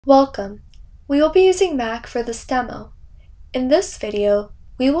Welcome! We will be using Mac for this demo. In this video,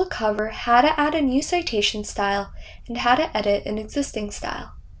 we will cover how to add a new citation style and how to edit an existing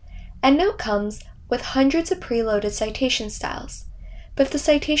style. EndNote comes with hundreds of preloaded citation styles, but if the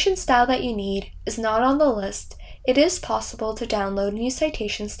citation style that you need is not on the list, it is possible to download new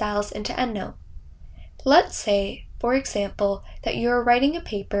citation styles into EndNote. Let's say, for example, that you are writing a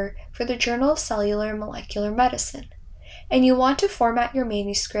paper for the Journal of Cellular and Molecular Medicine, and you want to format your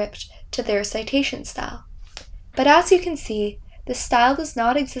manuscript to their citation style. But as you can see, this style does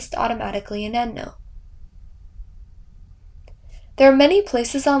not exist automatically in EndNote. There are many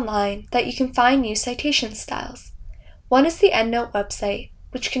places online that you can find new citation styles. One is the EndNote website,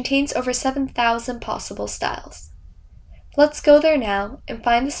 which contains over 7,000 possible styles. Let's go there now and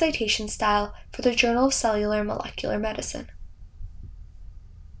find the citation style for the Journal of Cellular and Molecular Medicine.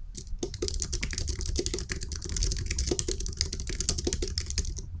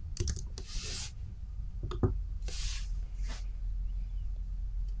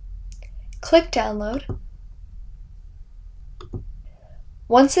 Click Download.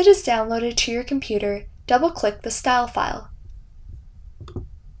 Once it is downloaded to your computer, double-click the style file.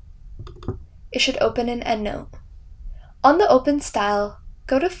 It should open in EndNote. On the Open Style,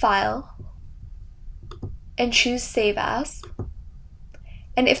 go to File and choose Save As.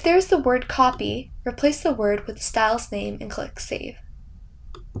 And if there is the word Copy, replace the word with the style's name and click Save.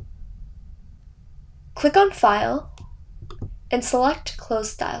 Click on File and select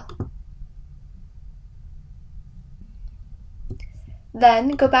Close Style. Then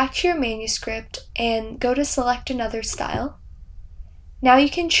go back to your manuscript and go to Select Another Style. Now you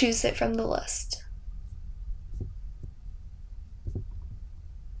can choose it from the list.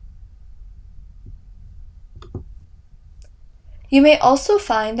 You may also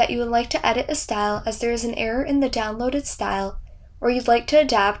find that you would like to edit a style as there is an error in the downloaded style, or you'd like to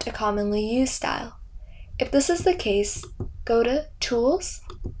adapt a commonly used style. If this is the case, go to Tools,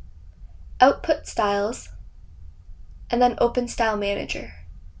 Output Styles, and then Open Style Manager.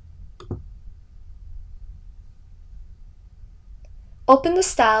 Open the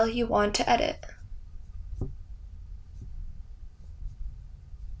style you want to edit.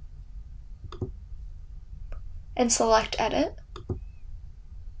 And select Edit.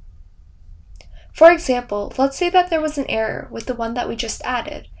 For example, let's say that there was an error with the one that we just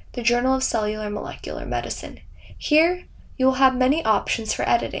added, the Journal of Cellular and Molecular Medicine. Here, you will have many options for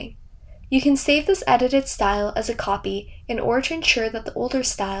editing. You can save this edited style as a copy in order to ensure that the older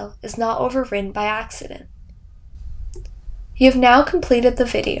style is not overwritten by accident. You have now completed the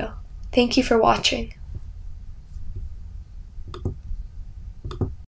video. Thank you for watching.